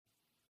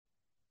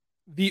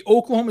The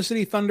Oklahoma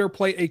City Thunder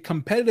play a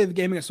competitive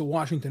game against the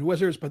Washington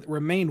Wizards, but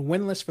remain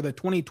winless for the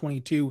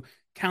 2022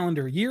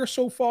 calendar year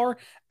so far.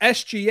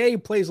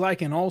 SGA plays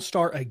like an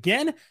all-star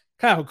again.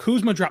 Kyle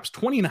Kuzma drops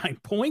 29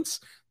 points.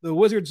 The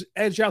Wizards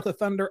edge out the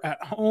Thunder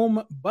at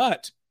home,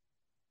 but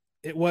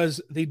it was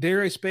the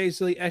Darius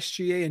Bazley,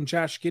 SGA, and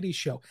Josh Giddey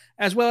show,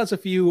 as well as a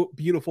few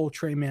beautiful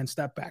Trey Man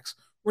stepbacks.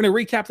 We're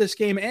going to recap this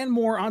game and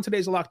more on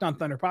today's Locked On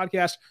Thunder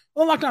podcast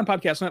on the Locked On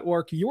Podcast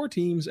Network, your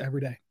teams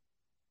every day.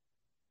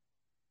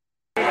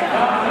 You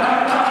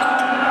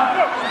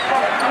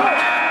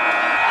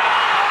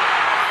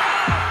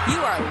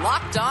are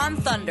Locked On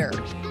Thunder,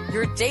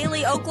 your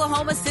daily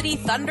Oklahoma City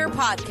Thunder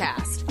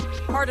podcast.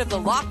 Part of the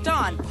Locked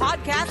On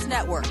Podcast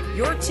Network,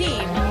 your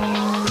team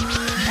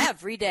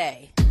every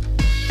day.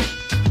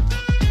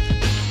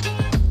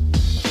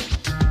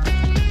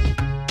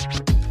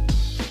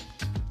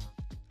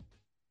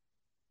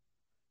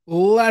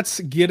 Let's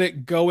get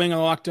it going on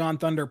the Locked On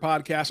Thunder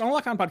podcast on the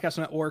Locked On Podcast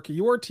Network,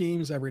 your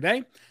teams every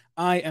day.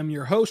 I am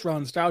your host,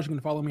 Rylan Stiles. You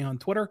can follow me on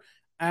Twitter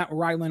at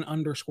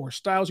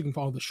Rylan_Stiles. You can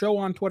follow the show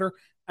on Twitter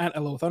at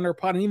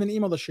LOThunderPod and even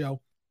email the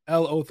show,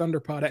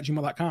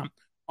 LOThunderPod@gmail.com.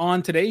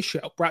 On today's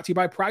show, brought to you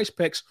by Prize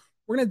Picks,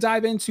 we're going to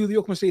dive into the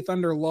Oklahoma City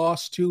Thunder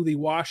loss to the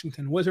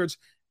Washington Wizards.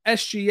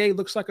 SGA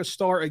looks like a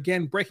star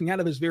again, breaking out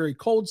of his very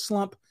cold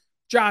slump.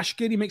 Josh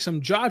Giddey makes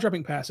some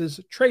jaw-dropping passes.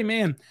 Trey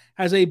Man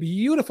has a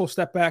beautiful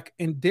step back,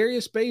 and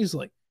Darius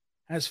Bazley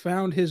has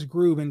found his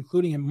groove,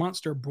 including a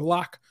monster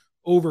block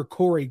over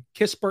Corey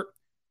Kispert.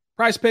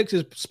 Prize Picks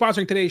is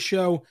sponsoring today's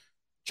show.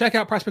 Check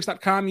out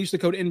prizepicks.com, use the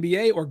code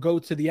NBA, or go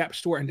to the App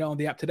Store and download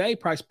the app today.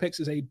 Prize Picks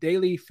is a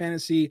daily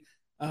fantasy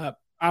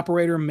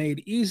operator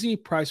made easy.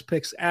 Prize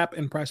Picks app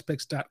and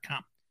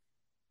prizepicks.com.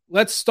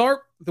 Let's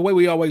start the way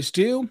we always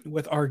do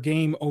with our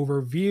game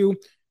overview.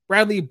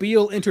 Bradley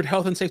Beal entered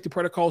health and safety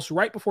protocols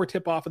right before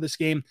tip-off of this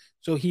game,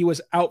 so he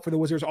was out for the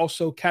Wizards.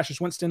 Also,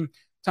 Cassius Winston,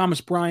 Thomas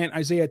Bryant,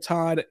 Isaiah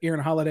Todd, Aaron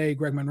Holiday,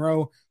 Greg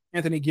Monroe,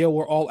 Anthony Gill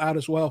were all out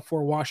as well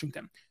for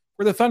Washington.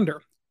 For the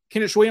Thunder,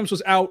 Kenrich Williams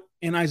was out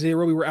and Isaiah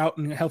Roby were out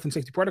in health and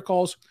safety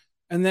protocols.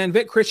 And then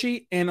Vic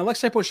Krejci and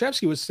Alexei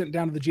Pokusevski was sent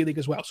down to the G League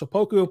as well. So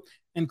Poku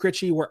and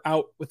Krejci were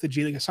out with the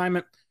G League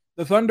assignment.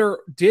 The Thunder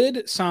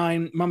did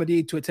sign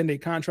Mamadi to a 10-day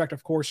contract,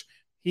 of course.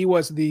 He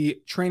was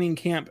the training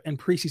camp and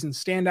preseason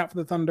standout for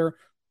the Thunder,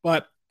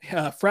 but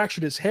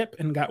fractured his hip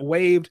and got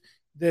waived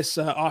this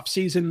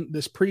offseason,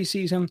 this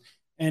preseason,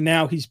 and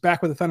now he's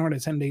back with the Thunder on a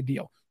 10-day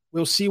deal.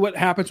 We'll see what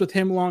happens with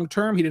him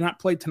long-term. He did not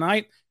play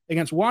tonight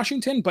against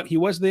Washington, but he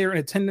was there in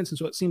attendance, and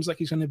so it seems like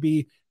he's going to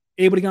be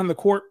able to get on the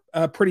court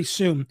pretty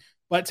soon.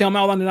 But Theo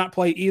Maledon did not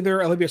play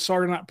either. Olivia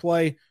Sarr did not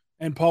play,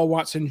 and Paul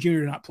Watson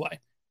Jr. did not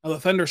play. Now, the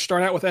Thunder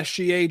start out with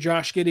SGA,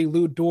 Josh Giddey,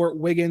 Lou Dort,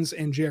 Wiggins,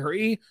 and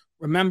JRE.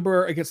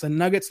 Remember, against the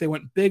Nuggets, they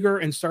went bigger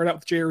and started out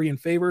with JRE and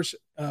Favors.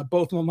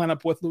 Both of them line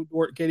up with Lou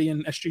Dort, Giddey,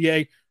 and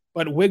SGA.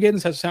 But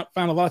Wiggins has found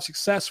a lot of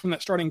success from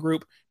that starting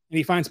group, and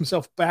he finds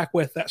himself back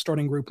with that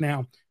starting group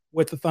now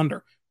with the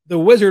Thunder. The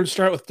Wizards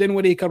start with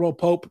Dinwiddie, Caldwell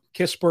Pope,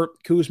 Kispert,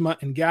 Kuzma,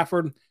 and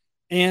Gafford.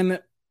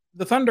 And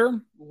the Thunder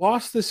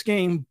lost this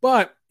game,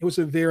 but it was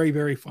a very,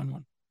 very fun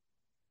one.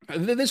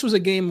 This was a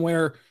game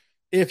where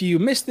if you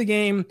missed the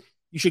game,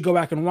 you should go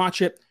back and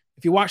watch it.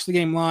 If you watch the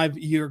game live,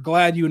 you're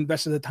glad you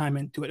invested the time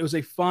into it. It was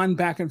a fun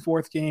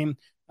back-and-forth game.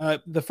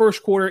 The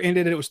first quarter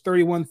ended, it was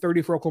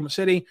 31-30 for Oklahoma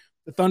City.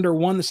 The Thunder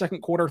won the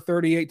second quarter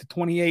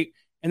 38-28.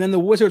 And then the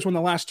Wizards won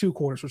the last two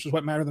quarters, which is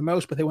what mattered the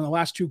most, but they won the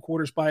last two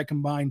quarters by a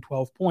combined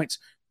 12 points.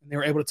 And they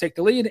were able to take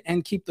the lead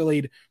and keep the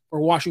lead for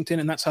Washington,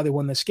 and that's how they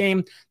won this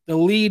game. The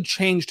lead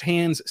changed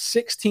hands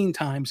 16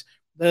 times.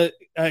 The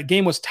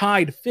game was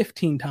tied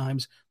 15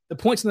 times. The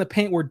points in the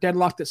paint were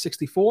deadlocked at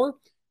 64.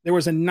 There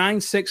was a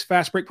 9-6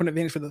 fast break point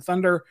advantage for the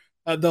Thunder.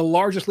 The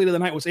largest lead of the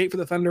night was 8 for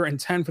the Thunder and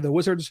 10 for the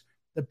Wizards.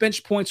 The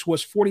bench points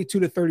was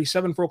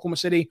 42-37 for Oklahoma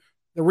City.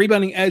 The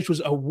rebounding edge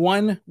was a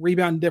 1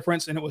 rebound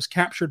difference, and it was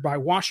captured by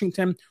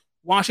Washington.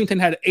 Washington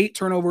had 8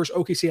 turnovers.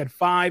 OKC had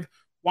 5.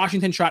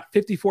 Washington shot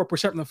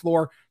 54% from the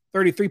floor,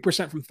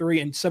 33% from 3,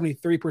 and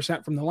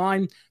 73% from the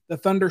line. The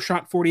Thunder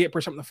shot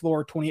 48% from the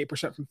floor,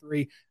 28% from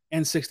 3,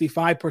 and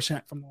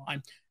 65% from the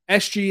line.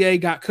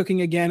 SGA got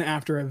cooking again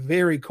after a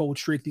very cold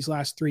streak these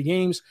last 3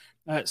 games.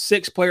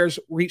 6 players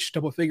reached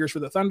double figures for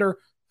the Thunder,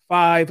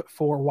 5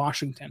 for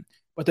Washington.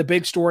 But the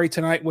big story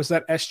tonight was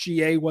that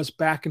SGA was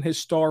back in his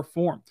star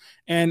form.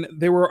 And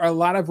there were a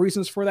lot of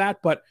reasons for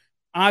that, but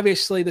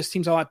obviously this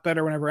team's a lot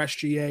better whenever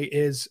SGA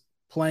is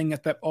playing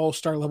at that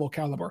all-star level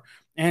caliber.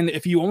 And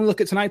if you only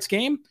look at tonight's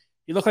game,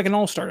 he looked like an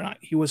all-star tonight.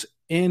 He was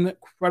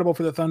incredible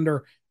for the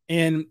Thunder.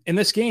 And in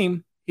this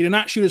game, he did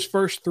not shoot his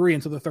first 3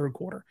 until the third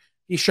quarter.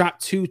 He shot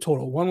 2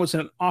 total. One was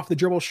an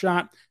off-the-dribble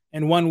shot,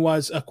 and one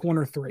was a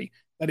corner 3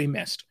 that he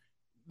missed.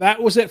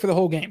 That was it for the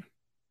whole game.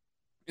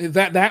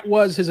 That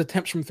was his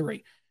attempts from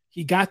 3.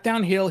 He got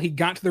downhill. He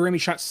got to the rim. He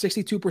shot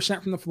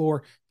 62% from the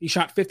floor. He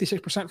shot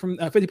 56% from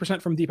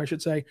 50% from deep, I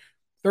should say.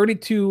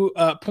 32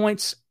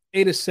 points,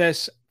 8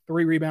 assists,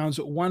 3 rebounds,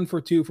 1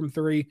 for 2 from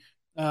 3,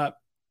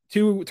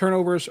 2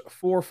 turnovers,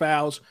 4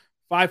 fouls,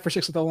 5 for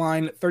 6 at the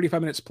line,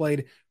 35 minutes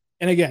played.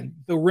 And again,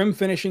 the rim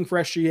finishing for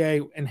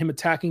SGA and him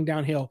attacking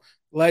downhill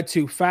led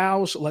to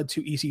fouls, led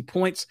to easy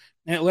points,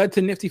 and it led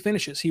to nifty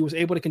finishes. He was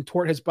able to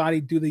contort his body,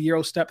 do the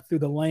Euro step through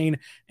the lane,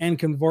 and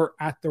convert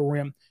at the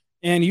rim.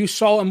 And you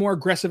saw a more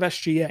aggressive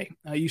SGA.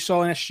 You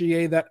saw an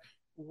SGA that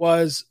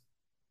was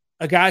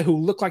a guy who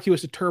looked like he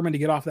was determined to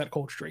get off that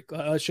cold streak.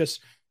 Let's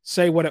just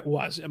say what it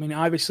was. I mean,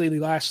 obviously, the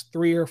last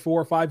 3 or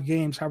 4 or 5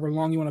 games, however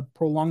long you want to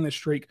prolong this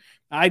streak,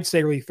 I'd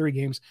say really 3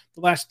 games.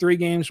 The last 3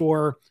 games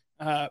were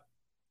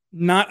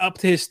not up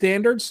to his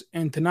standards,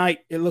 and tonight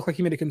it looked like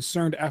he made a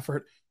concerned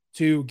effort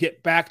to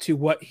get back to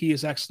what he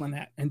is excellent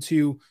at and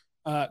to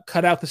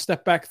cut out the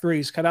step back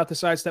threes, cut out the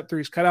side step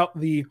threes, cut out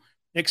the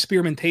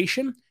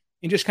experimentation,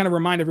 and just kind of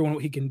remind everyone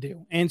what he can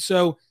do. And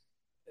so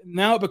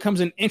now it becomes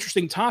an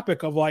interesting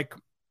topic of like,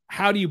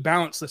 how do you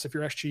balance this if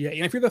you're SGA?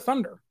 And if you're the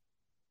Thunder,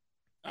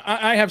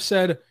 I have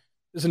said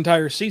this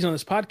entire season on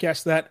this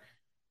podcast that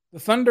the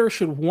Thunder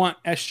should want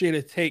SGA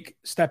to take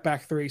step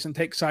back threes and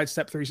take side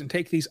step threes and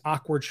take these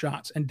awkward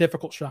shots and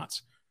difficult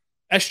shots.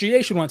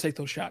 SGA should want to take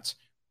those shots.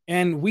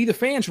 And we, the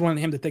fans, should want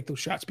him to take those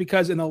shots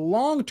because in the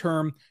long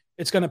term,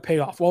 it's going to pay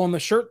off. Well, in the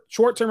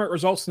short term, it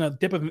results in a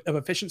dip of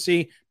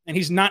efficiency, and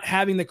he's not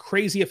having the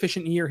crazy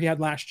efficient year he had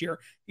last year.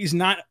 He's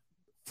not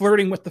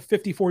flirting with the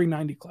 50, 40,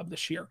 90 club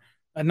this year,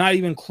 not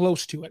even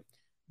close to it.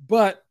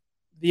 But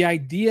the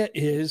idea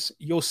is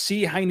you'll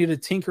see how you need to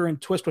tinker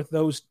and twist with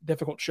those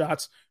difficult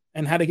shots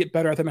and how to get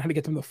better at them and how to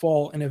get them to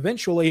fall. And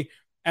eventually,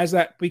 as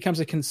that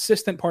becomes a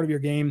consistent part of your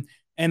game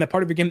and a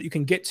part of your game that you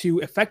can get to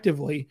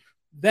effectively,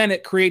 then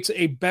it creates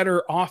a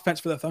better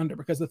offense for the Thunder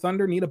because the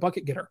Thunder need a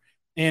bucket getter.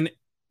 And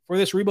for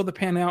this rebuild to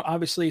pan out,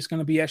 obviously it's going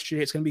to be SGA,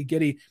 it's going to be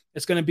Giddey,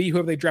 it's going to be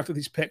whoever they draft with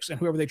these picks and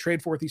whoever they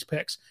trade for with these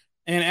picks.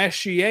 And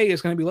SGA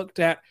is going to be looked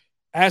at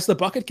as the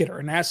bucket getter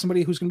and as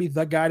somebody who's going to be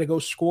the guy to go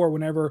score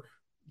whenever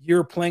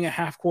you're playing a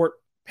half-court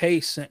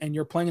pace and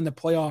you're playing in the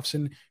playoffs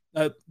and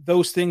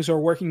those things are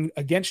working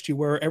against you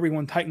where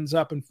everyone tightens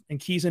up and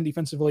keys in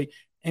defensively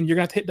and you're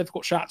going to have to hit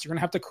difficult shots. You're going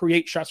to have to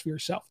create shots for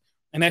yourself.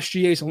 And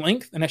SGA's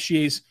length and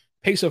SGA's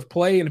pace of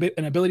play and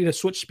an ability to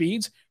switch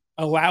speeds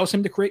allows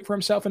him to create for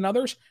himself and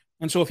others.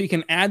 And so if he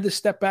can add this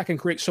step back and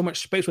create so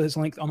much space with his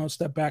length on those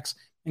step backs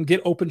and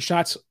get open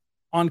shots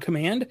on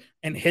command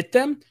and hit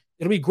them,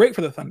 it'll be great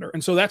for the Thunder.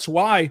 And so that's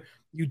why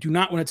you do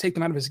not want to take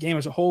them out of his game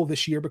as a whole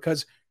this year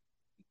because,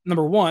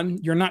 number one,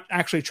 you're not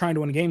actually trying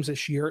to win games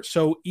this year.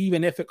 So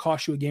even if it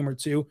costs you a game or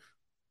two,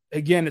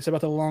 again, it's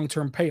about the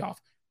long-term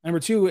payoff. Number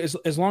two,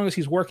 as long as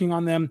he's working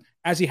on them,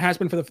 as he has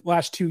been for the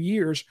last 2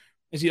 years,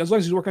 as long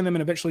as he's working on them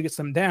and eventually gets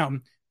them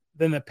down,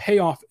 then the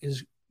payoff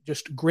is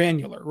just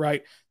granular,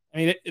 right? I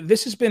mean,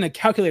 this has been a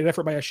calculated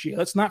effort by SGA.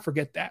 Let's not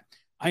forget that.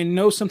 I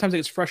know sometimes it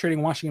gets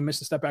frustrating watching him miss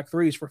the step back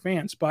threes for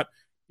fans, but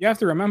you have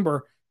to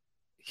remember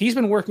he's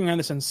been working on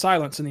this in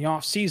silence in the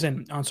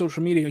offseason on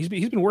social media. He's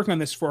been working on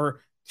this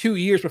for 2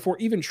 years before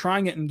even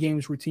trying it in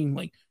games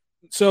routinely.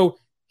 So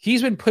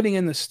he's been putting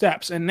in the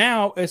steps, and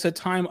now it's a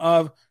time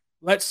of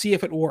let's see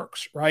if it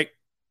works, right?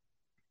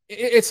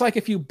 It's like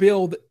if you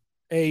build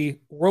a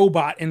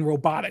robot in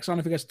robotics. I don't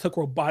know if you guys took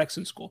robotics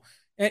in school.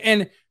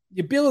 And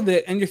you build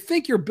it, and you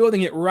think you're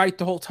building it right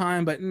the whole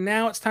time, but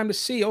now it's time to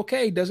see,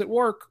 okay, does it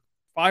work?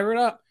 Fire it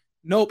up.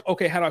 Nope.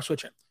 Okay, how do I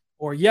switch it?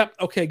 Or, yep,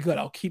 okay, good.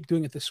 I'll keep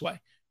doing it this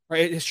way,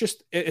 right?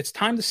 It's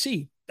time to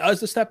see, does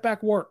the step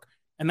back work?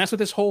 And that's what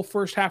this whole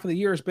first half of the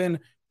year has been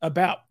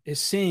about, is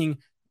seeing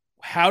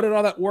how did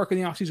all that work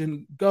in the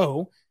offseason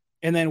go,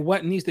 and then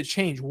what needs to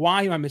change?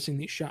 Why am I missing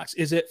these shots?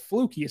 Is it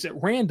fluky? Is it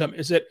random?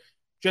 Is it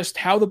just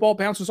how the ball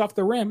bounces off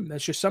the rim?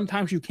 That's just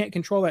sometimes you can't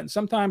control that. And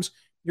sometimes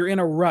you're in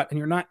a rut and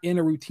you're not in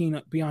a routine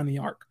beyond the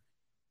arc.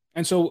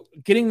 And so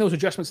getting those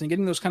adjustments and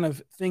getting those kind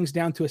of things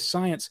down to a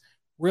science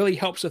really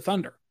helps the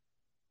Thunder.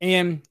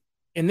 And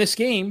in this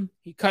game,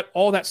 he cut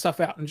all that stuff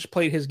out and just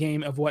played his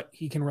game of what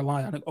he can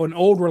rely on, an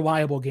old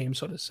reliable game,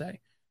 so to say,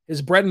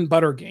 his bread and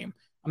butter game.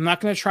 I'm not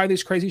going to try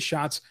these crazy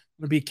shots.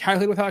 I'm going to be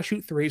calculated with how I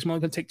shoot threes. I'm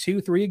only going to take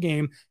 2, 3 a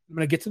game. I'm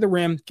going to get to the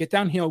rim, get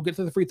downhill, get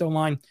to the free throw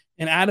line,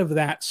 and out of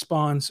that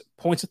spawns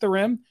points at the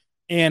rim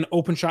and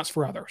open shots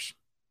for others.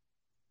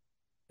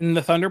 And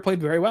the Thunder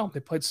played very well. They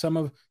played some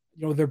of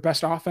their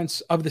best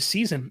offense of the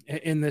season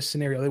in this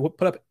scenario. They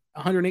put up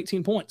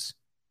 118 points.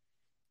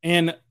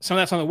 And some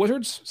of that's on the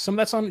Wizards. Some of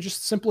that's on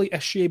just simply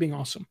SGA being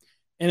awesome.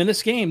 And in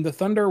this game, the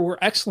Thunder were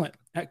excellent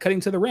at cutting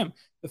to the rim.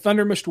 The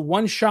Thunder missed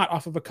one shot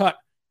off of a cut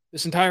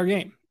this entire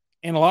game.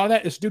 And a lot of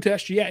that is due to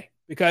SGA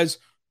because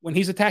when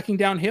he's attacking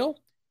downhill,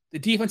 the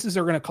defenses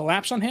are going to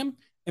collapse on him.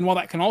 And while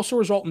that can also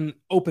result in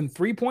open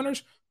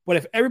three-pointers, but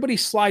if everybody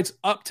slides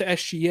up to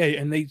SGA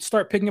and they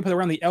start picking up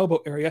around the elbow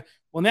area,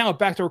 well, now a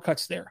backdoor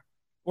cut's there.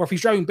 Or if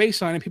he's driving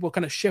baseline and people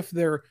kind of shift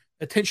their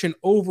attention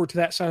over to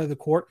that side of the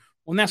court,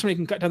 well, that's when he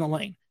can cut down the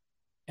lane.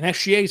 And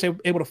SGA is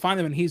able to find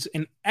them, and he's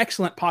an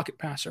excellent pocket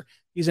passer.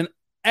 He's an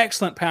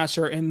excellent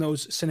passer in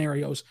those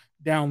scenarios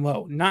down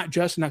low, not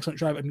just an excellent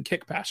drive and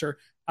kick passer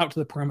out to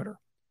the perimeter.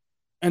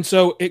 And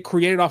so it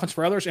created offense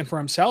for others and for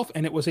himself,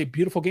 and it was a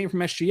beautiful game from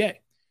SGA.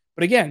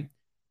 But again,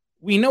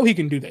 we know he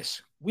can do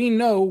this. We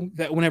know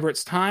that whenever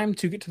it's time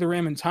to get to the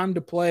rim and time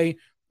to play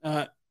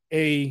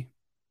a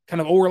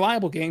kind of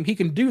unreliable game, he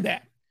can do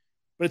that.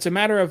 But it's a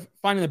matter of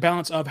finding the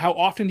balance of how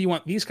often do you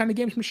want these kind of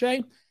games from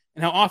Shai,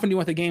 and how often do you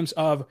want the games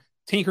of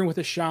tinkering with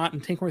a shot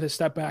and tinkering with a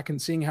step back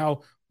and seeing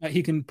how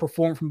he can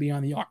perform from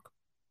beyond the arc.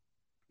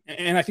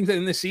 And I think that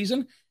in this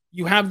season,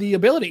 you have the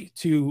ability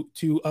to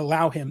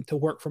allow him to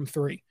work from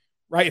three,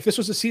 right? If this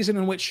was a season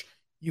in which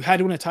you had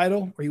to win a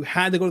title, or you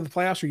had to go to the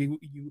playoffs, or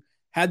you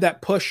had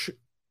that push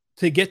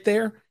to get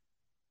there,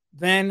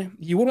 then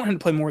you wouldn't want him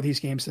to play more of these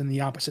games than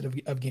the opposite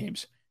of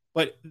games.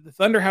 But the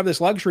Thunder have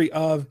this luxury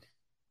of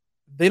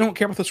they don't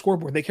care about the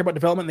scoreboard. They care about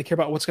development. They care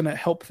about what's going to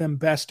help them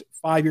best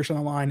 5 years on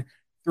the line,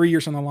 3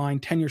 years on the line,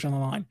 10 years on the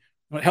line.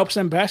 What helps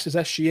them best is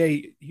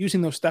SGA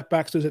using those step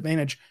backs to his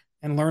advantage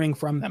and learning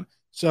from them.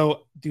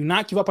 So do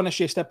not give up on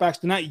SGA step backs.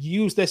 Do not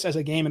use this as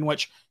a game in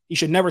which he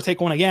should never take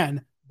one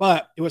again.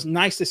 But it was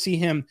nice to see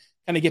him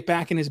kind of get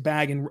back in his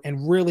bag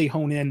and really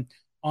hone in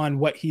on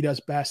what he does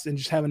best and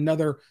just have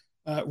another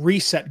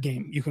reset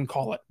game, you can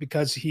call it,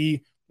 because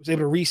he was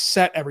able to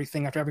reset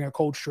everything after having a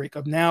cold streak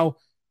of now,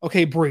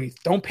 okay, breathe.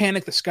 Don't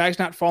panic. The sky's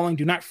not falling.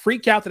 Do not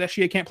freak out that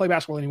SGA can't play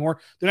basketball anymore.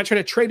 Do not try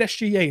to trade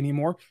SGA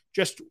anymore.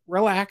 Just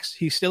relax.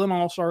 He's still an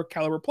all-star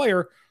caliber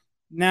player.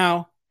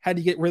 Now, how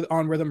do you get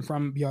on rhythm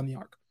from beyond the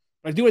arc?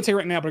 But I do want to say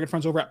right now, but our good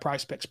friends over at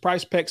Prize Picks.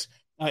 Prize Picks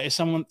is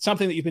something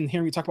that you've been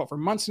hearing me talk about for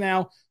months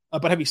now,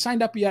 but have you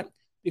signed up yet?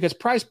 Because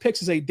Prize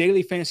Picks is a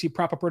daily fantasy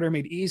prop operator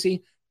made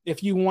easy.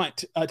 If you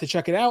want to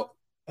check it out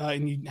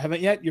and you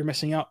haven't yet, you're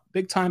missing out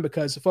big time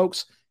because,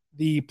 folks,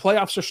 the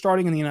playoffs are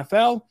starting in the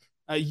NFL.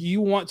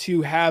 You want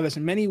to have as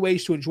many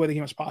ways to enjoy the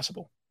game as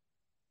possible.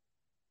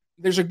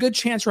 There's a good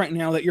chance right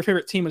now that your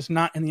favorite team is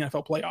not in the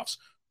NFL playoffs.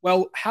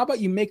 Well, how about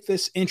you make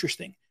this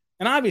interesting?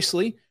 And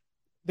obviously,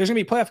 there's going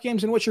to be playoff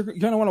games in which you're going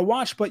to want to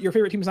watch, but your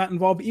favorite team is not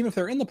involved, even if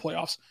they're in the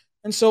playoffs.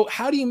 And so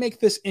how do you make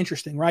this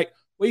interesting, right?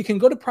 Well, you can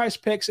go to Prize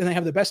Picks, and they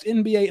have the best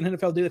NBA and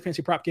NFL daily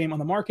fantasy prop game on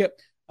the market.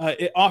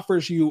 It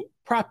offers you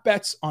prop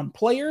bets on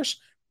players,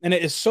 and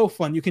it is so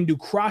fun. You can do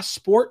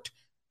cross-sport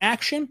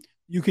action.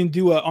 You can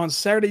do on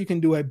Saturday, you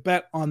can do a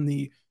bet on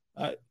the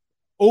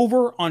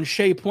over on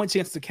Shai points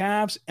against the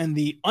Cavs and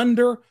the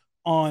under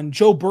on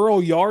Joe Burrow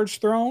yards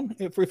thrown.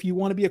 If you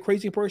want to be a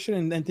crazy person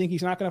and think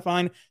he's not going to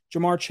find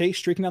Jamar Chase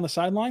streaking down the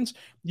sidelines,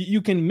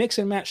 you can mix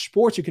and match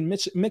sports. You can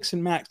mix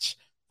and match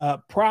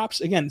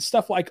props. Again,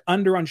 stuff like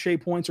under on Shai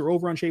points or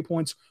over on Shai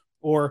points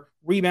or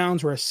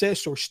rebounds or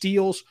assists or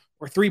steals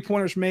or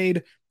three-pointers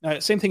made.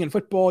 Same thing in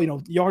football,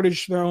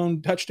 yardage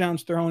thrown,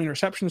 touchdowns thrown,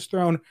 interceptions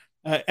thrown.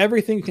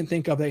 Everything you can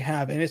think of, they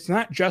have. And it's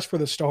not just for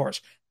the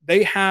stars.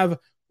 They have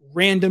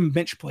random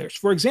bench players.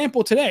 For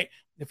example, today,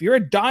 if you're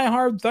a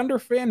diehard Thunder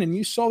fan and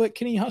you saw that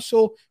Kenny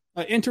Hustle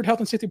entered health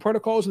and safety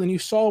protocols, and then you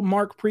saw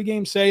Mark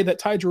pregame say that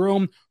Ty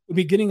Jerome would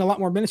be getting a lot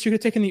more minutes, you could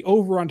have taken the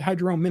over on Ty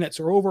Jerome minutes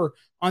or over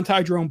on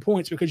Ty Jerome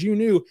points because you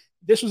knew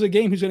this was a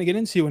game he's going to get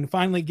into and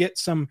finally get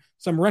some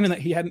running that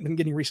he hadn't been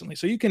getting recently.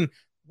 So you can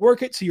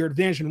work it to your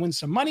advantage and win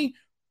some money.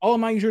 All of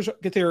my users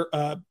get their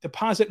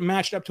deposit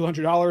matched up to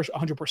 $100,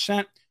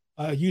 100%.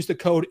 Use the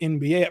code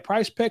NBA at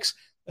Prize Picks.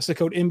 That's the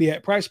code NBA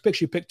at Prize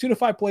Picks. You pick 2 to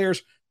 5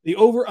 players, the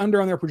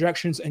over-under on their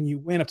projections, and you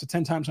win up to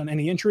 10 times on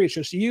any entry. It's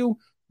just you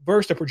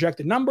versus the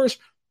projected numbers.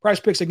 Prize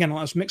Picks, again,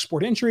 allows mixed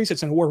sport entries.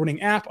 It's an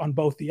award-winning app on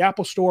both the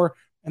Apple Store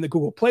and the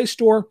Google Play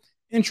Store.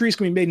 Entries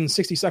can be made in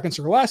 60 seconds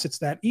or less. It's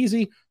that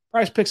easy.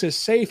 Prize Picks is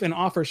safe and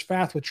offers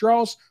fast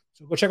withdrawals.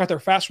 So go check out their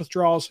fast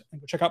withdrawals and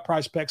go check out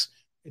Prize Picks.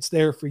 It's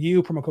there for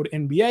you. Promo code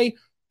NBA.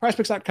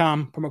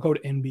 PrizePicks.com, promo code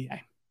NBA.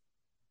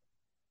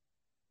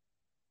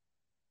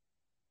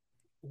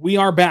 We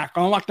are back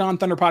on Locked On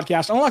Thunder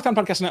podcast, on Locked On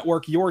Podcast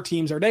Network, your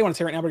teams every day. I want to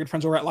say right now, we're good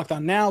friends over at Locked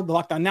On Now. The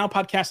Locked On Now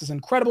podcast is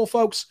incredible,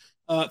 folks.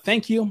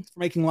 Thank you for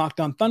making Locked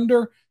On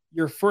Thunder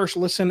your first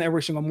listen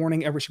every single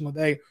morning, every single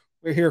day.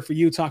 We're here for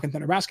you talking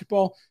Thunder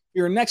basketball. For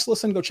your next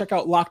listen, go check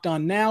out Locked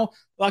On Now.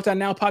 Locked On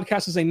Now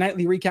podcast is a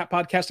nightly recap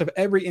podcast of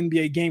every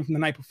NBA game from the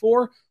night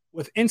before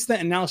with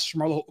instant analysis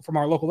from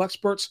our local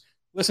experts.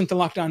 Listen to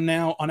Locked On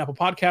Now on Apple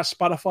Podcasts,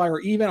 Spotify, or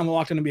even on the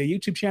Locked On NBA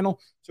YouTube channel.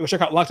 So go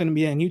check out Locked On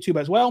NBA on YouTube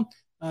as well.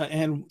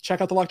 And check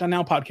out the Locked On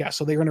Now podcast.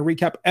 So they're going to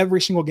recap every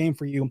single game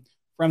for you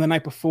from the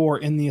night before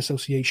in the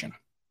association.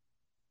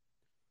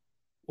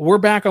 We're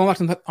back on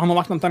the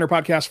Locked On Thunder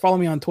podcast. Follow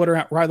me on Twitter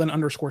at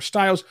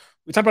Rylan_Styles.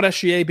 We talked about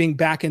SGA being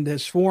back into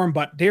his form,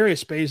 but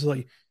Darius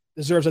Bazley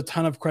deserves a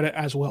ton of credit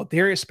as well.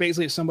 Darius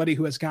Bazley is somebody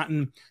who has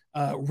gotten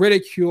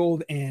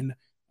ridiculed and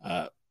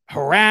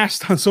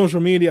harassed on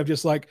social media of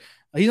just like,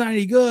 he's not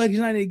any good. He's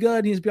not any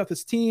good. He needs to be off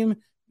this team.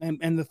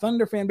 And the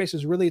Thunder fan base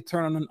has really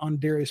turned on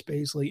Darius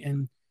Bazley.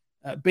 And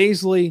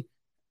Bazley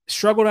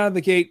struggled out of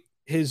the gate.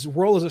 His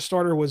role as a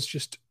starter was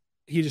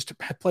he just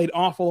played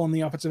awful on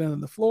the offensive end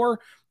of the floor.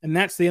 And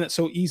that's the end that's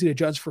so easy to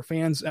judge for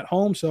fans at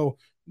home. So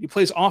he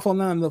plays awful on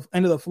the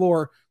end of the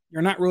floor.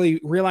 You're not really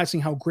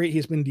realizing how great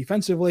he's been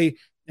defensively.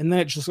 And then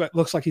it just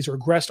looks like he's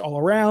regressed all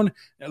around.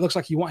 It looks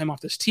like you want him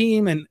off this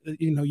team. And,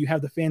 you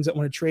have the fans that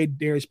want to trade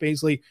Darius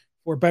Bazley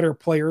for better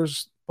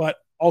players, but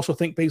also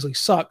think Bazley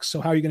sucks. So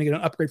how are you going to get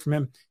an upgrade from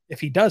him if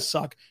he does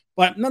suck?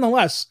 But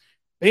nonetheless,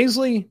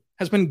 Bazley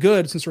has been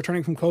good since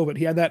returning from COVID.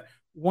 He had that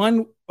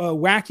one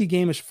wacky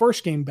game, his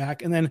first game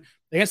back. And then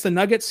against the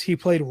Nuggets, he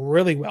played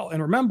really well.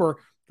 And remember,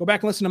 go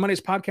back and listen to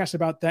Monday's podcast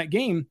about that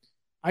game.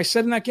 I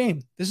said in that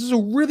game, this is a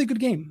really good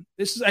game.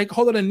 I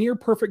call it a near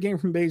perfect game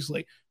from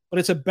Bazley, but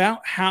it's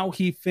about how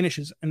he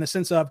finishes in the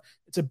sense of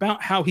it's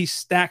about how he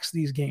stacks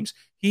these games.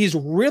 He's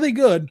really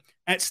good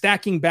at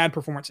stacking bad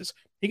performances.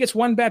 He gets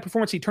one bad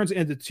performance, he turns it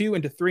into 2,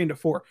 into 3, into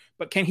 4.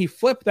 But can he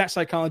flip that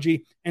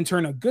psychology and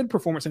turn a good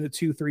performance into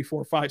 2, 3,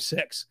 4, 5,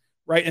 6?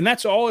 Right? And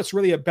that's all it's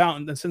really about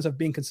in the sense of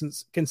being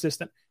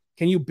consistent.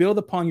 Can you build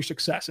upon your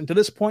success? And to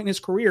this point in his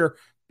career,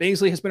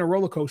 Bazley has been a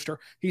roller coaster.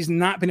 He's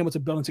not been able to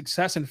build on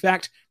success. In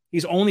fact,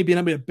 he's only been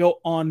able to build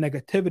on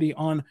negativity,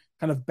 on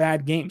kind of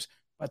bad games.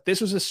 But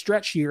this was a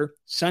stretch here,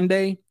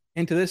 Sunday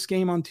into this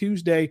game on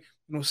Tuesday,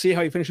 and we'll see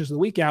how he finishes the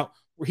week out,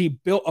 where he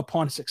built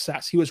upon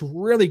success. He was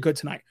really good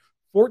tonight.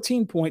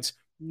 14 points,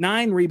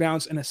 9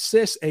 rebounds, and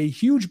assists, a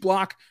huge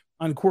block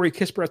on Corey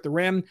Kispert at the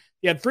rim.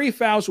 He had 3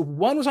 fouls.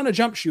 One was on a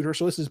jump shooter,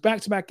 so this is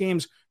back-to-back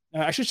games.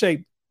 I should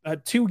say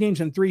 2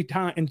 games in 3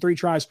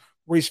 tries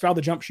where he's fouled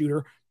the jump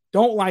shooter.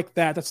 Don't like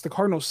that. That's the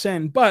cardinal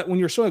sin. But when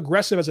you're so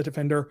aggressive as a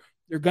defender,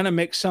 you're going to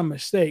make some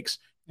mistakes.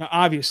 Now,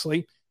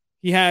 obviously,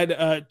 he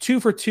had 2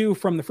 for 2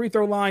 from the free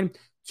throw line,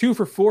 2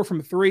 for 4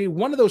 from 3.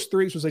 One of those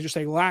threes was just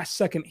a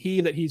last-second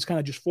heave that he's kind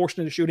of just forced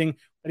into shooting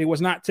that he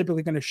was not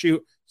typically going to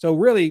shoot. So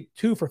really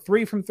 2 for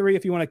 3 from 3,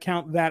 if you want to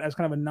count that as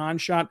kind of a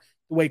non-shot,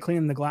 the way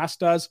cleaning the glass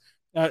does.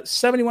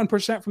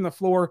 71% from the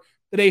floor.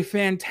 Did a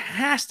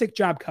fantastic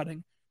job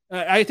cutting.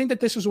 I think that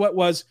this was what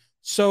was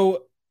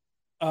so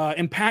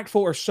impactful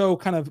or so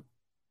kind of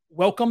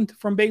welcomed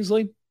from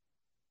Bazley.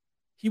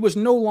 He was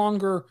no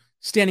longer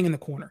standing in the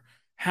corner.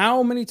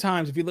 How many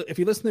times, if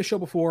you listen to the show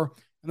before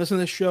and listen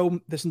to this show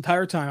this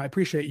entire time, I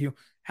appreciate you.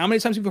 How many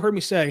times have you heard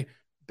me say,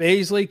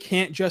 Bazley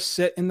can't just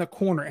sit in the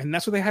corner? And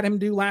that's what they had him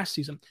do last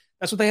season.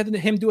 That's what they had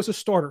him do as a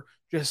starter.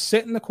 Just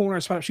sit in the corner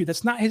and spot up shoot.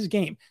 That's not his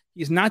game.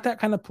 He's not that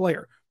kind of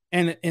player.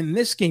 And in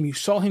this game, you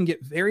saw him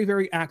get very,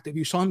 very active.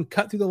 You saw him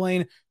cut through the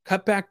lane,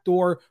 cut back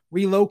door,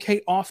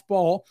 relocate off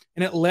ball,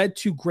 and it led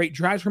to great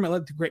drives for him. It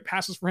led to great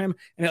passes for him,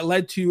 and it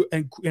led to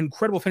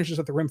incredible finishes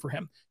at the rim for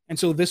him. And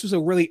so this was a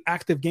really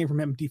active game from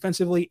him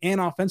defensively and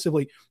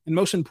offensively. And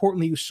most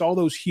importantly, you saw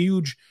those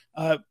huge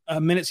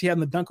minutes he had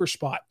in the dunker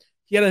spot.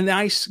 He had a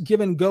nice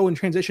give and go in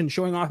transition,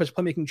 showing off his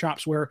playmaking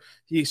chops where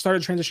he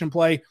started transition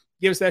play,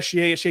 gives to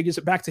SGA, SGA gives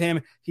it back to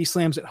him, he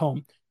slams it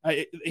home.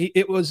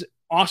 It was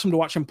awesome to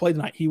watch him play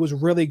tonight. He was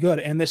really good.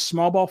 And this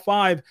small ball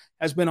 5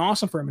 has been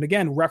awesome for him. And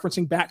again,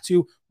 referencing back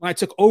to when I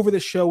took over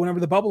this show, whenever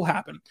the bubble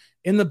happened.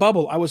 In the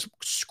bubble, I was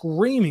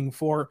screaming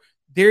for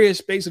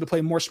Darius Bazley to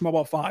play more small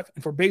ball 5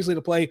 and for Bazley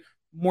to play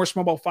more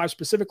small ball 5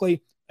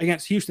 specifically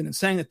against Houston and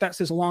saying that that's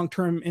his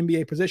long-term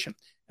NBA position.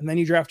 And then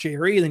you draft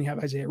J.R.E., then you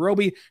have Isaiah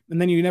Roby, and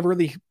then you never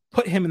really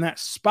put him in that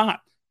spot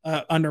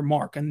under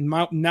Mark. And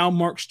now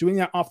Mark's doing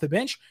that off the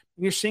bench,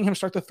 and you're seeing him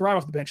start to thrive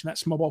off the bench in that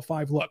small ball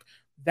 5 look.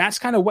 That's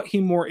kind of what he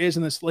more is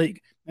in this league.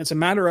 And it's a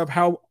matter of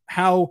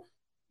how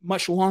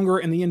much longer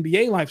in the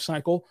NBA life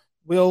cycle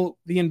will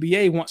the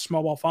NBA want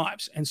small ball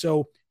 5s. And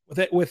so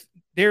with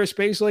Darius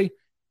Bazley,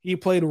 he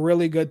played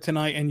really good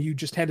tonight, and you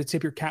just had to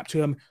tip your cap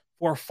to him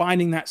for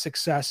finding that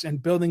success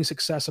and building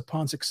success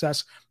upon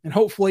success. And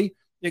hopefully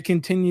it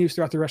continues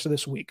throughout the rest of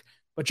this week.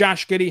 But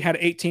Josh Giddey had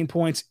 18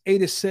 points,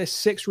 8 assists,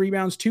 6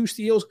 rebounds, 2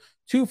 steals,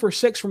 2 for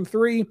 6 from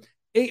 3,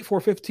 8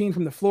 for 15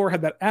 from the floor,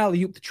 had that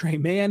alley-oop to Trey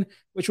Mann,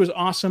 which was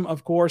awesome,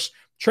 of course.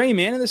 Trey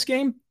Mann in this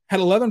game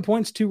had 11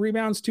 points, 2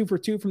 rebounds, 2 for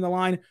 2 from the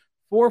line,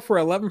 4 for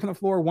 11 from the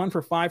floor, 1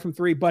 for 5 from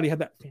 3. But he had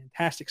that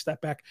fantastic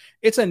step back.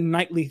 It's a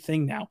nightly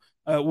thing now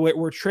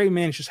where Trey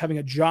Mann is just having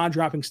a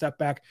jaw-dropping step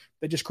back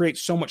that just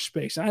creates so much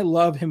space. And I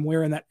love him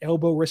wearing that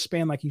elbow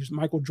wristband like he's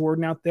Michael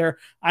Jordan out there.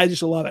 I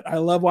just love it. I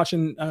love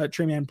watching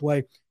Trey Mann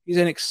play. He's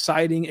an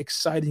exciting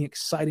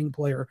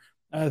player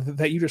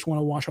that you just want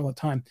to watch all the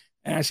time.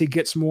 And as he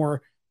gets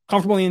more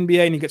comfortable in the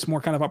NBA and he gets more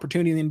kind of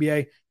opportunity in the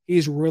NBA,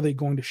 he's really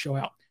going to show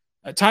out.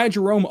 Ty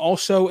Jerome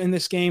also in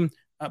this game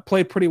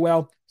played pretty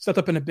well, stepped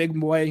up in a big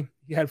way.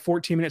 He had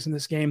 14 minutes in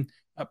this game,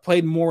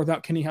 played more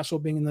without Kenny Hustle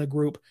being in the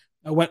group,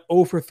 went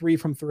 0 for 3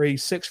 from 3,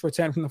 6 for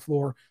 10 from the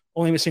floor,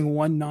 only missing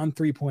 1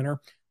 non-3-pointer,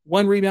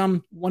 1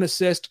 rebound, 1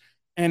 assist.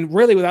 And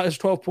really without his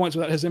 12 points,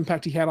 without his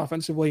impact he had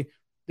offensively,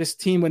 this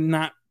team would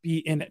not be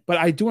in it. But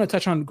I do want to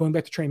touch on going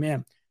back to Trey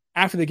Mann.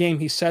 After the game,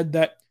 he said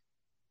that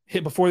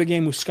before the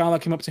game,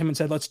 Muscala came up to him and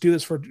said, let's do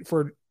this for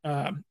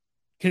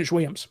Kenrich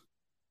Williams.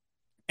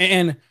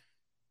 And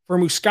for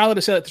Muscala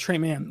to say that to Trey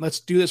Mann,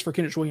 let's do this for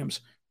Kenrich Williams.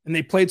 And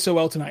they played so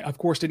well tonight. Of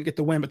course, didn't get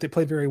the win, but they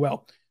played very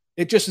well.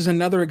 It just is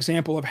another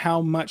example of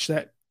how much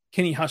that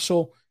Kenny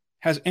Hustle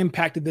has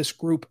impacted this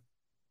group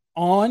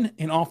on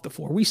and off the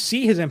floor. We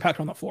see his impact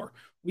on the floor.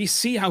 We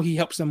see how he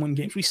helps them win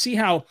games. We see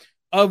how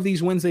of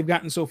these wins they've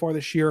gotten so far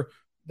this year,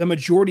 the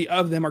majority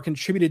of them are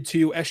contributed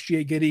to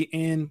SGA Giddey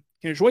and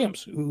Kenrich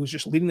Williams, who's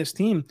just leading this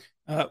team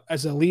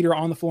as a leader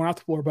on the floor and off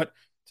the floor. But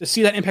to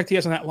see that impact he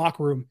has in that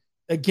locker room,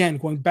 again,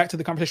 going back to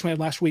the conversation we had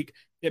last week,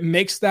 it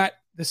makes that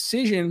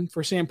decision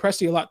for Sam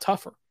Presti a lot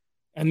tougher.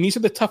 And these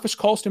are the toughest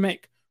calls to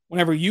make.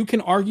 Whenever you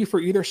can argue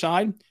for either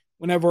side,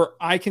 whenever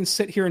I can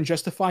sit here and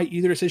justify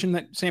either decision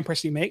that Sam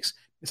Presti makes,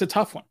 it's a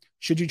tough one.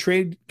 Should you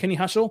trade Kenny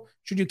Hustle?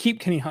 Should you keep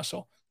Kenny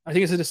Hustle? I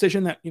think it's a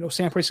decision that,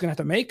 Sam Presti is going to have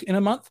to make in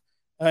a month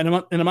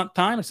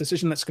time. It's a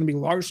decision that's going to be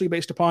largely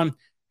based upon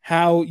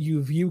how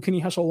you view Kenny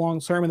Hustle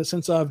long-term, in the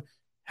sense of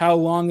how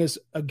long is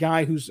a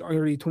guy who's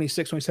already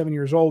 26, 27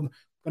 years old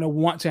going to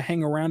want to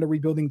hang around a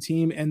rebuilding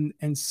team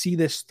and see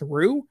this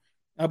through.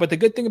 But the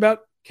good thing about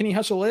Kenny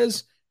Hustle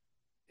is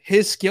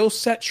his skill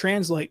set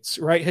translates,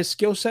 right? His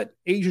skill set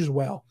ages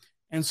well.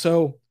 And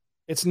so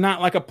it's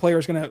not like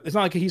it's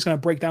not like he's going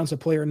to break down as a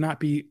player and not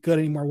be good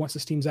anymore once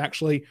this team's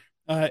actually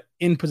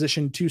in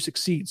position to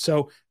succeed.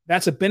 So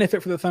that's a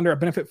benefit for the Thunder, a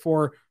benefit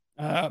for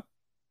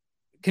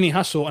Kenny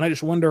Hustle. And I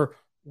just wonder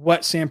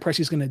what Sam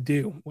Presti is going to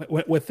do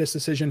with this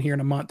decision here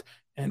in a month.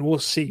 And we'll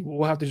see.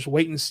 We'll have to just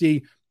wait and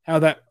see how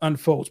that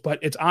unfolds. But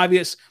it's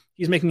obvious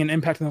he's making an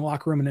impact in the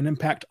locker room and an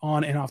impact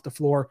on and off the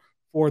floor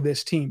for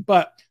this team.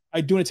 But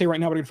I do want to tell you right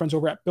now, we're good friends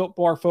over at Built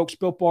Bar, folks.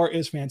 Built Bar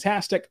is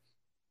fantastic.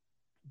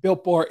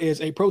 Built Bar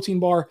is a protein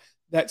bar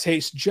that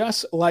tastes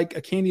just like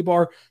a candy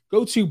bar.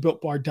 Go to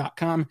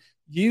BuiltBar.com.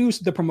 Use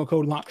the promo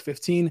code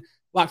LOCK15.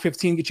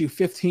 LOCK15 gets you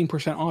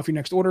 15% off your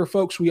next order,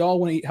 folks. We all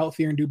want to eat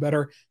healthier and do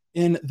better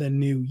in the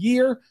new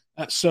year.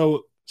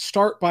 So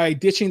start by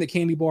ditching the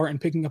candy bar and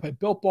picking up a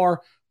Built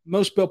Bar.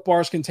 Most Built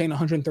Bars contain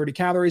 130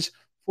 calories,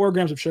 4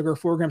 grams of sugar,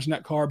 4 grams of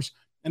net carbs,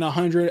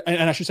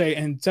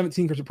 and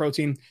 17 grams of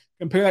protein.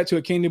 Compare that to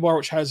a candy bar,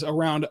 which has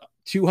around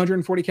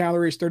 240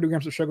 calories, 30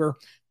 grams of sugar,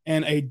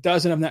 and a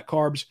dozen of net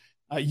carbs.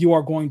 You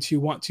are going to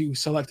want to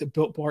select a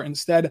Built Bar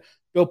instead.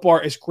 Built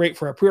Bar is great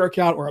for a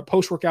pre-workout or a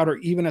post-workout, or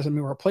even as a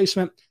meal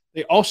replacement.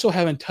 They also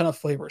have a ton of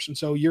flavors, and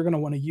so you're going to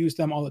want to use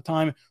them all the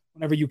time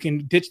whenever you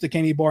can ditch the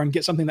candy bar and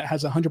get something that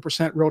has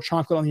 100% real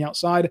chocolate on the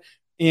outside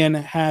and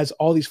has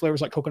all these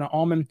flavors like coconut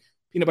almond,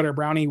 peanut butter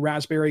brownie,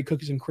 raspberry,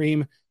 cookies and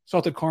cream,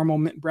 salted caramel,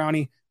 mint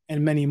brownie,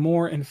 and many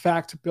more. In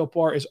fact, Built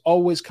Bar is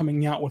always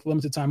coming out with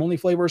limited time only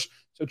flavors.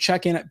 So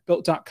check in at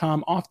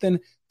Built.com often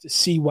to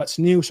see what's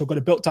new. So go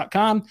to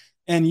Built.com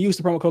and use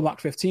the promo code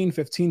LOCK15,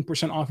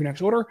 15% off your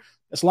next order.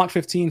 That's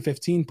LOCK15,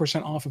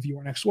 15% off of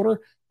your next order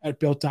at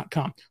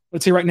Built.com.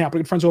 Let's say right now, we're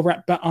good friends over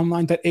at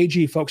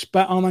BetOnline.ag, folks.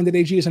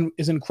 BetOnline.ag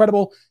is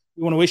incredible.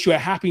 We want to wish you a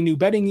happy new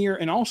betting year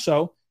and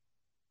also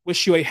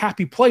wish you a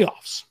happy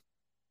playoffs.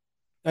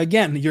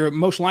 Again, you're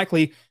most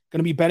likely going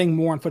to be betting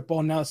more on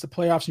football now it's the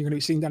playoffs, and you're going to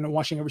be sitting down and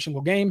watching every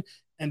single game.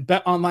 And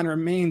BetOnline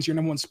remains your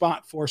number one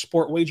spot for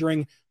sport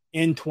wagering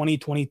in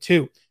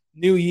 2022.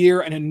 New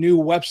year and a new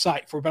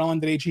website for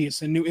BetOnline.ag.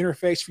 It's a new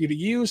interface for you to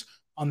use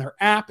on their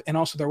app and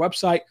also their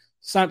website.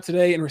 Sign up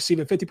today and receive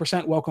a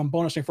 50% welcome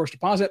bonus on your first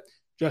deposit.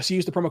 Just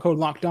use the promo code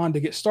LOCKEDON to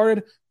get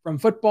started. From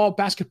football,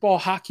 basketball,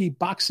 hockey,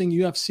 boxing,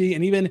 UFC,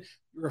 and even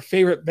your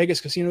favorite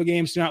Vegas casino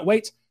games. Do not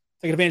wait.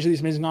 Take advantage of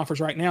these amazing offers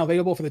right now,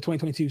 available for the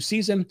 2022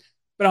 season.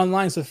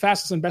 BetOnline is the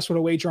fastest and best way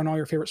to wager on all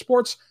your favorite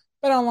sports.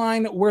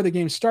 BetOnline, where the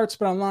game starts.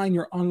 BetOnline,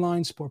 your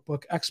online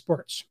sportbook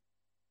experts.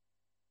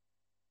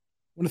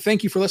 I want to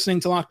thank you for listening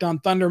to Locked On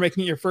Thunder,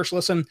 making it your first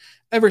listen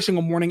every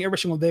single morning, every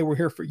single day. We're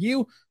here for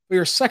you. For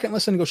your second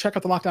listen, go check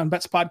out the Locked On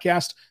Bets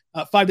podcast.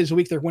 5 days a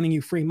week, they're winning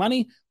you free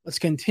money. Let's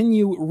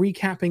continue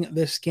recapping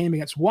this game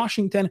against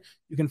Washington.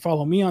 You can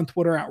follow me on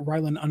Twitter at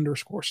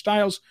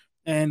Rylan_Styles.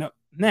 And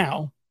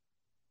now,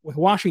 with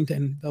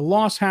Washington, the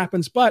loss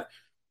happens, but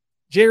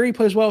Jerry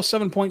plays well,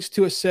 7 points,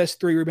 2 assists,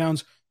 3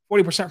 rebounds,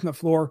 40% from the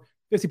floor,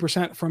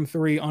 50% from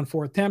 3 on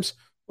 4 attempts.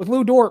 With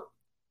Lou Dort,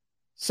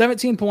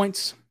 17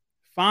 points,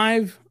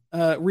 5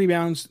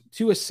 rebounds,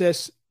 2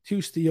 assists,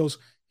 2 steals.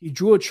 He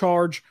drew a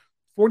charge,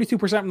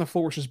 42% from the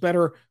floor, which is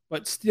better,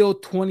 but still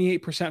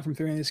 28% from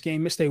 3 in this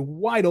game. Missed a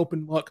wide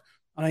open look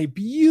on a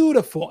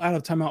beautiful out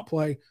of timeout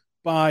play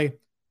by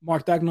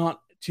Mark Dagnall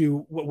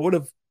to what would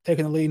have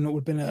taken the lead, and it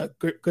would have been a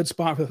good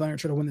spot for the Thunder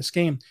to win this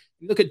game.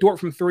 You look at Dort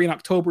from 3 in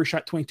October, he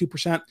shot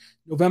 22%.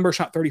 November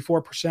shot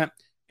 34%.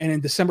 And in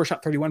December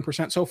shot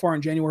 31%. So far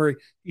in January,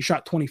 he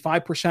shot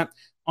 25%.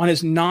 On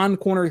his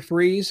non-corner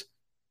threes,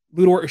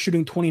 Lou Dort is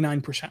shooting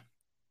 29%.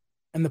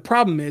 And the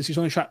problem is he's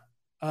only shot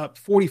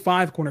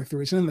 45 corner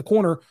threes. And in the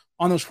corner,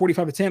 on those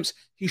 45 attempts,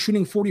 he's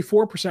shooting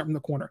 44% from the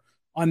corner.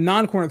 On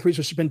non-corner threes,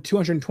 which has been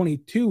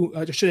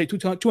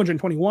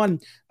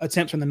 221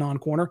 attempts from the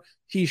non-corner,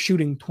 he's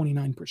shooting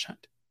 29%.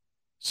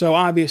 So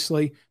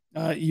obviously,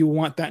 you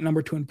want that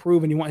number to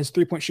improve, and you want his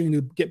three-point shooting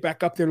to get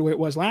back up there the way it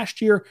was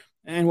last year,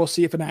 and we'll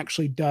see if it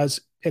actually does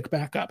pick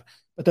back up.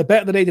 But the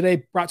bet of the day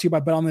today, brought to you by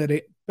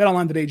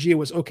BetOnline.ag,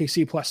 was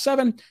OKC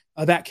 +7.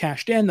 That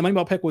cashed in. The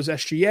Moneyball pick was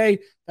SGA.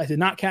 That did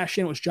not cash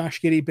in. It was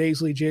Josh Giddey,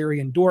 Bazley, Jerry,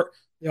 and Dort.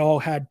 They all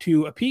had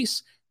 2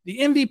 apiece. The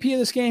MVP of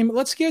this game,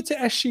 let's get to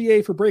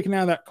SGA for breaking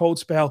out of that cold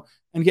spell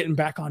and getting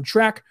back on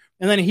track.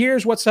 And then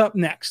here's what's up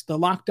next, the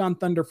Locked On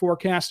Thunder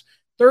forecast.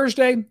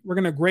 Thursday, we're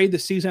going to grade the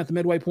season at the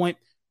midway point.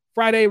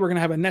 Friday, we're going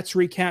to have a Nets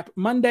recap.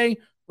 Monday,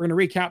 we're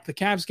going to recap the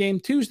Cavs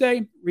game.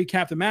 Tuesday,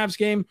 recap the Mavs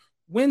game.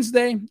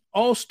 Wednesday,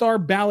 All-Star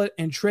ballot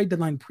and trade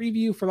deadline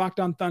preview for Locked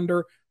On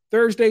Thunder.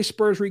 Thursday,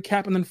 Spurs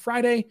recap. And then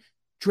Friday,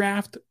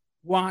 draft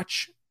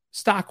watch,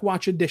 stock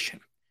watch edition.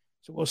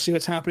 So we'll see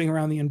what's happening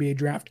around the NBA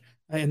draft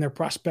and their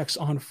prospects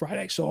on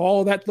Friday. So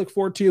all that to look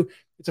forward to.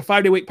 It's a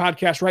 5-day week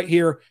podcast right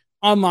here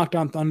on Locked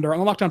On Thunder, on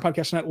the Locked On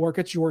Podcast Network.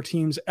 It's your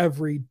teams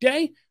every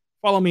day.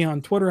 Follow me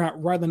on Twitter at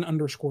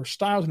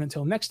Rylan_Styles. And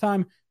until next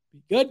time,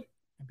 be good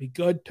and be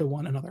good to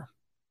one another.